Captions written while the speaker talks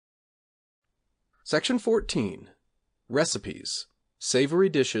Section 14. Recipes, Savory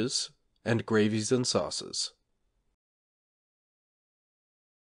Dishes, and Gravies and Sauces.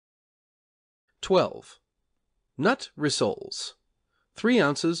 12. Nut rissoles. 3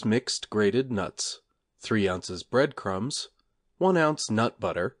 ounces mixed grated nuts, 3 ounces breadcrumbs, 1 ounce nut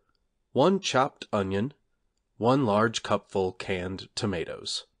butter, 1 chopped onion, 1 large cupful canned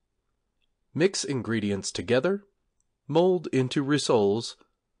tomatoes. Mix ingredients together, mold into rissoles,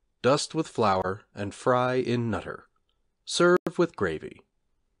 dust with flour, and fry in nutter. Serve with gravy.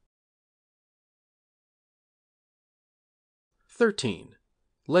 13.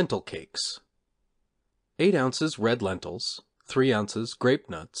 Lentil cakes. 8 ounces red lentils, 3 ounces grape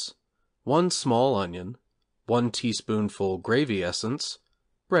nuts, 1 small onion, 1 teaspoonful gravy essence,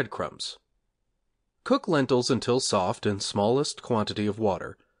 breadcrumbs. Cook lentils until soft in smallest quantity of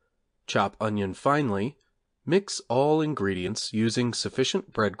water. Chop onion finely. Mix all ingredients using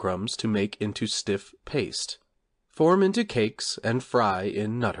sufficient breadcrumbs to make into stiff paste. Form into cakes and fry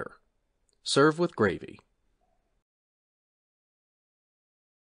in nutter. Serve with gravy.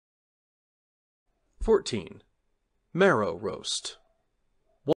 14. Marrow roast.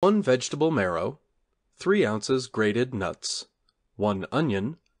 1 vegetable marrow, 3 ounces grated nuts, 1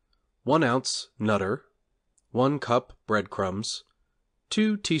 onion, 1 ounce nutter, 1 cup breadcrumbs,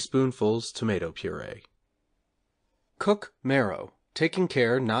 2 teaspoonfuls tomato puree. Cook marrow, taking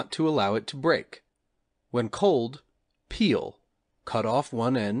care not to allow it to break. When cold, peel, cut off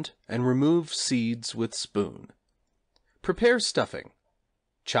one end, and remove seeds with spoon. Prepare stuffing.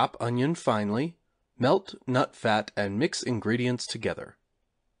 Chop onion finely, melt nut fat and mix ingredients together.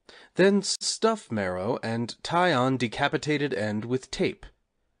 Then stuff marrow and tie on decapitated end with tape.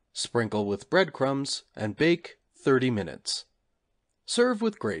 Sprinkle with breadcrumbs and bake 30 minutes. Serve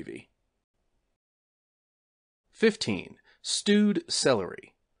with gravy. 15. Stewed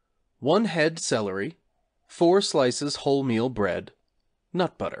celery. 1 head celery, 4 slices wholemeal bread,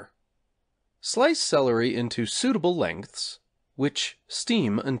 nut butter. Slice celery into suitable lengths, which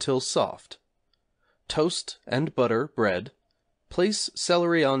steam until soft. Toast and butter bread. Place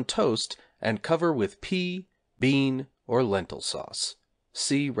celery on toast and cover with pea, bean, or lentil sauce.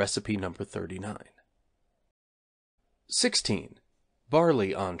 See recipe number 39. 16.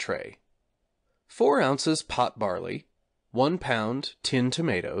 Barley entree. 4 ounces pot barley, 1 pound tin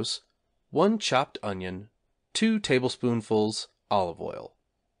tomatoes, 1 chopped onion, 2 tablespoonfuls olive oil.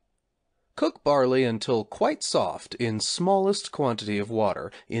 Cook barley until quite soft in smallest quantity of water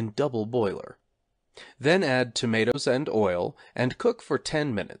in double boiler. Then add tomatoes and oil and cook for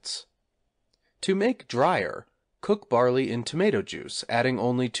 10 minutes. To make drier, cook barley in tomato juice, adding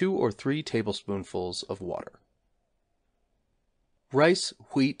only 2 or 3 tablespoonfuls of water. Rice,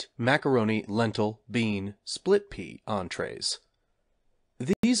 wheat, macaroni, lentil, bean, split pea entrees.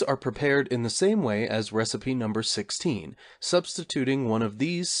 These are prepared in the same way as recipe number 16, substituting one of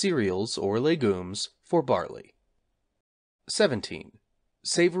these cereals or legumes for barley. 17.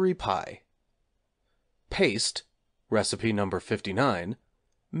 Savory pie. Paste, recipe number 59,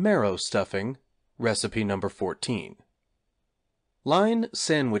 marrow stuffing, recipe number 14. Line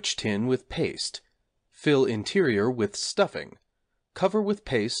sandwich tin with paste. Fill interior with stuffing. Cover with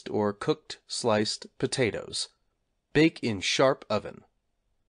paste or cooked sliced potatoes. Bake in sharp oven.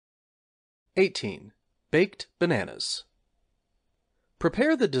 18. Baked bananas.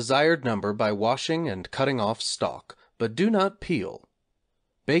 Prepare the desired number by washing and cutting off stalk, but do not peel.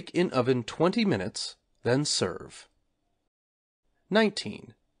 Bake in oven 20 minutes, then serve.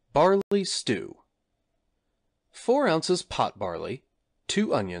 19. Barley stew. 4 ounces pot barley,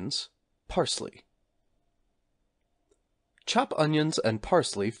 2 onions, parsley. Chop onions and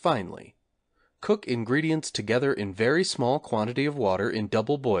parsley finely. Cook ingredients together in very small quantity of water in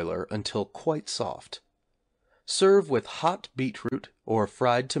double boiler until quite soft. Serve with hot beetroot or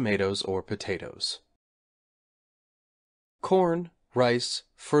fried tomatoes or potatoes. Corn, rice,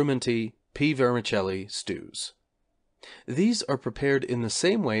 frumenty, pea vermicelli stews. These are prepared in the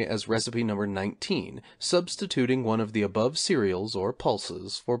same way as recipe number 19, substituting one of the above cereals or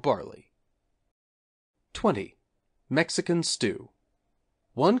pulses for barley. 20. Mexican stew.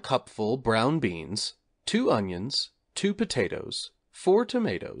 1 cupful brown beans, 2 onions, 2 potatoes, 4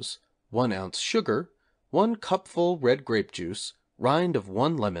 tomatoes, 1 ounce sugar, 1 cupful red grape juice, rind of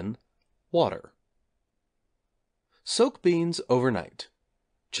 1 lemon, water. Soak beans overnight.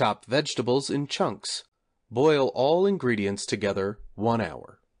 Chop vegetables in chunks. Boil all ingredients together 1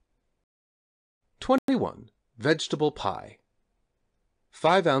 hour. 21. Vegetable pie.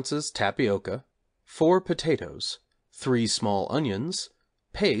 5 ounces tapioca, 4 potatoes, 3 small onions,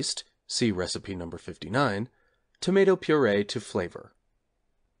 paste, see recipe number 59, tomato puree to flavor.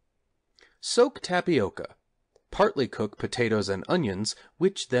 Soak tapioca. Partly cook potatoes and onions,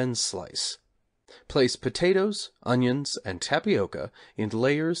 which then slice. Place potatoes, onions, and tapioca in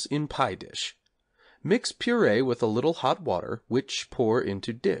layers in pie dish. Mix puree with a little hot water, which pour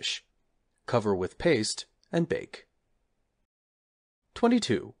into dish. Cover with paste and bake.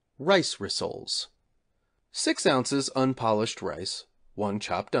 22. Rice rissoles. 6 ounces unpolished rice, 1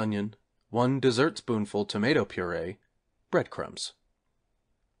 chopped onion, 1 dessertspoonful tomato puree, breadcrumbs.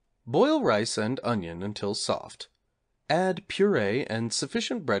 Boil rice and onion until soft. Add puree and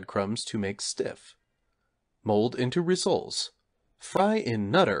sufficient breadcrumbs to make stiff. Mold into rissoles. Fry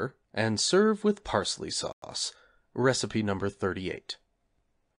in nutter and serve with parsley sauce. Recipe number 38.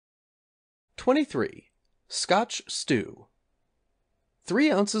 23. Scotch stew.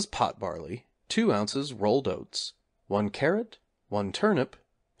 3 ounces pot barley, 2 ounces rolled oats, 1 carrot, 1 turnip,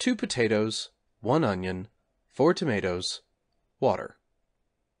 2 potatoes, 1 onion, 4 tomatoes, water.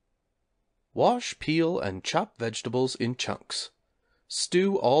 Wash, peel, and chop vegetables in chunks.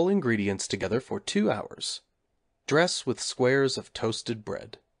 Stew all ingredients together for 2 hours. Dress with squares of toasted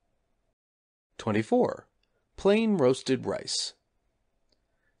bread. 24. Plain roasted rice.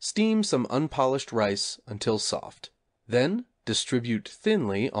 Steam some unpolished rice until soft. Then distribute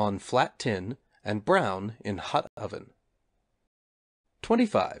thinly on flat tin and brown in hot oven.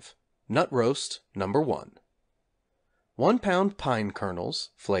 25. Nut roast number 1. 1 pound pine kernels,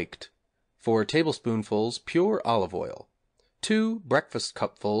 flaked, 4 tablespoonfuls pure olive oil, 2 breakfast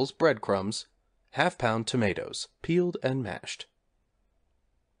cupfuls breadcrumbs, ½ pound tomatoes, peeled and mashed.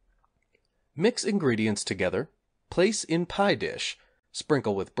 Mix ingredients together, place in pie dish,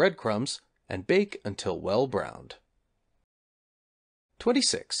 sprinkle with breadcrumbs, and bake until well browned.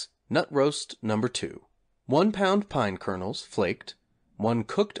 26. Nut roast number 2. 1 pound pine kernels, flaked, 1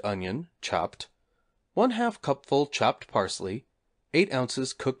 cooked onion, chopped, 1/2 cupful chopped parsley, 8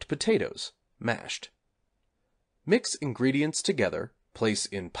 ounces cooked potatoes, mashed. Mix ingredients together, place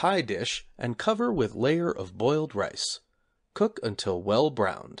in pie dish, and cover with layer of boiled rice. Cook until well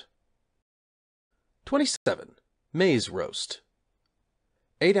browned. 27. Maize roast.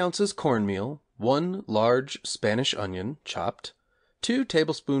 8 ounces cornmeal, 1 large Spanish onion, chopped, 2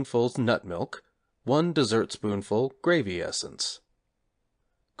 tablespoonfuls nut milk, 1 dessertspoonful gravy essence.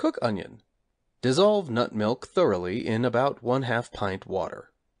 Cook onion. Dissolve nut milk thoroughly in about 1/2 pint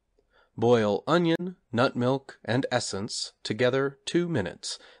water. Boil onion, nut milk, and essence together 2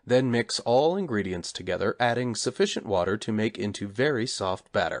 minutes, then mix all ingredients together, adding sufficient water to make into very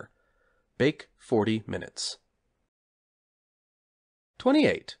soft batter. Bake 40 minutes.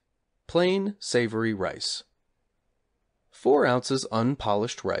 28. Plain savory rice. 4 ounces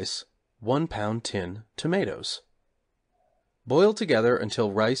unpolished rice, 1 pound tin tomatoes. Boil together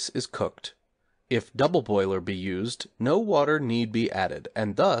until rice is cooked. If double boiler be used, no water need be added,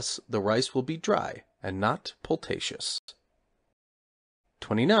 and thus the rice will be dry and not pultaceous.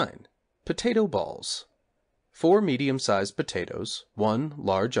 29. Potato balls. 4 medium-sized potatoes, 1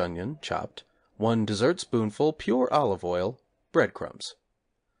 large onion, chopped, 1 dessertspoonful pure olive oil, breadcrumbs.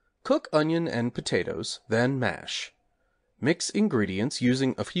 Cook onion and potatoes, then mash. Mix ingredients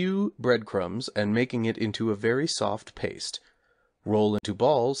using a few breadcrumbs and making it into a very soft paste. Roll into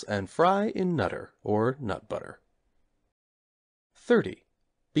balls and fry in nutter or nut butter. 30.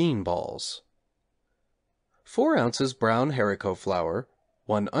 Bean balls. 4 ounces brown haricot flour,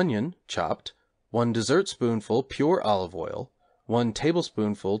 1 onion, chopped, 1 dessertspoonful pure olive oil, 1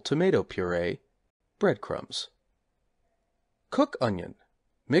 tablespoonful tomato puree, breadcrumbs. Cook onion.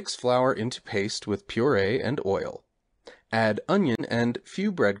 Mix flour into paste with puree and oil. Add onion and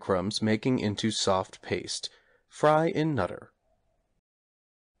few breadcrumbs, making into soft paste. Fry in nutter.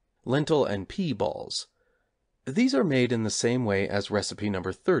 Lentil and pea balls. These are made in the same way as recipe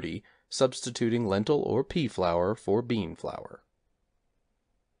number 30, substituting lentil or pea flour for bean flour.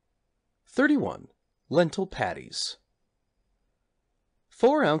 31. Lentil patties.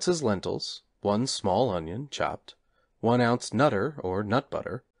 4 ounces lentils, 1 small onion, chopped, 1 ounce nutter or nut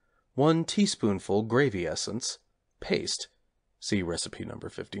butter, 1 teaspoonful gravy essence, paste. See recipe number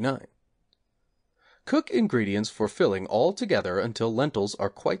 59. Cook ingredients for filling all together until lentils are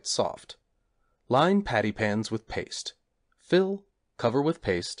quite soft. Line patty pans with paste. Fill, cover with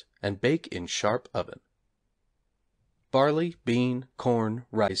paste, and bake in sharp oven. Barley, bean, corn,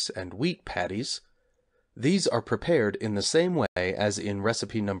 rice, and wheat patties. These are prepared in the same way as in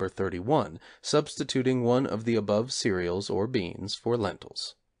recipe number 31, substituting one of the above cereals or beans for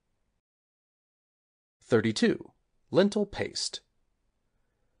lentils. 32. Lentil paste.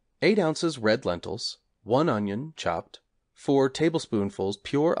 8 ounces red lentils, 1 onion, chopped, 4 tablespoonfuls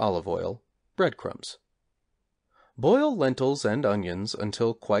pure olive oil, breadcrumbs. Boil lentils and onions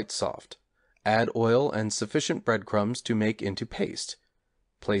until quite soft. Add oil and sufficient breadcrumbs to make into paste.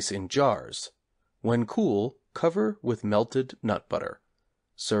 Place in jars. When cool, cover with melted nut butter.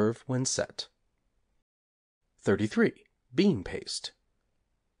 Serve when set. 33. Bean paste.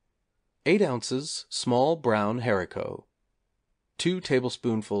 8 ounces small brown haricot, 2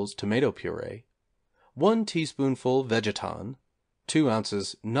 tablespoonfuls tomato puree, 1 teaspoonful vegeton, 2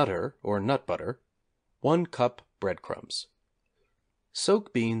 ounces Nutter or nut butter, 1 cup breadcrumbs.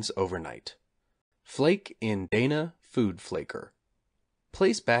 Soak beans overnight. Flake in Dana food flaker.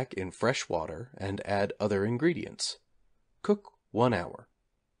 Place back in fresh water and add other ingredients. Cook 1 hour.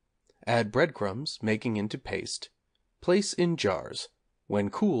 Add breadcrumbs, making into paste. Place in jars. When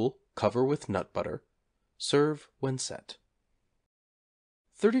cool, cover with nut butter. Serve when set.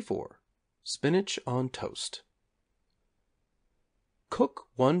 34. Spinach on toast. Cook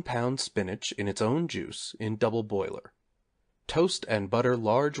 1 pound spinach in its own juice in double boiler. Toast and butter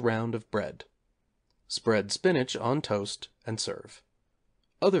large round of bread. Spread spinach on toast and serve.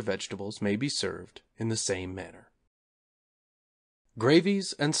 Other vegetables may be served in the same manner.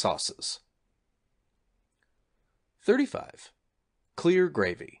 Gravies and sauces. 35. Clear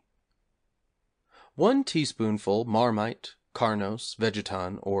gravy. 1 teaspoonful Marmite, Carnos,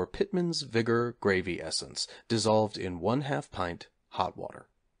 Vegeton, or Pitman's Vigor gravy essence, dissolved in 1/2 pint hot water.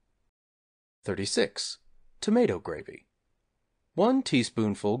 36. Tomato gravy. 1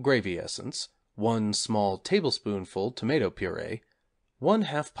 teaspoonful gravy essence, 1 small tablespoonful tomato puree,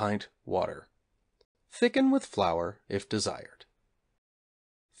 1/2 pint water. Thicken with flour if desired.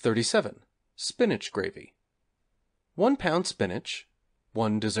 37. Spinach gravy. 1 pound spinach,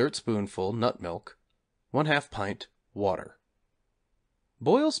 1 dessertspoonful nut milk, 1/2 pint water.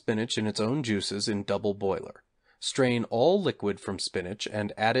 Boil spinach in its own juices in double boiler. Strain all liquid from spinach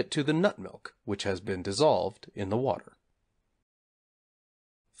and add it to the nut milk, which has been dissolved in the water.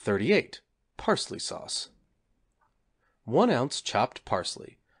 38. Parsley sauce. 1 ounce chopped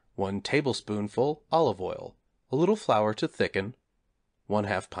parsley, 1 tablespoonful olive oil, a little flour to thicken,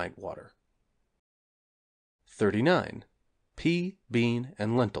 1/2 pint water. 39. Pea, bean,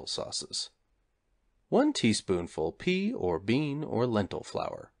 and lentil sauces. 1 teaspoonful pea or bean or lentil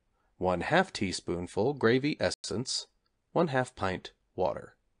flour, 1/2 teaspoonful gravy essence, 1/2 pint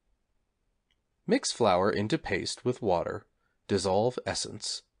water. Mix flour into paste with water, dissolve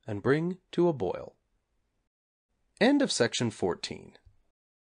essence, and bring to a boil. End of section 14.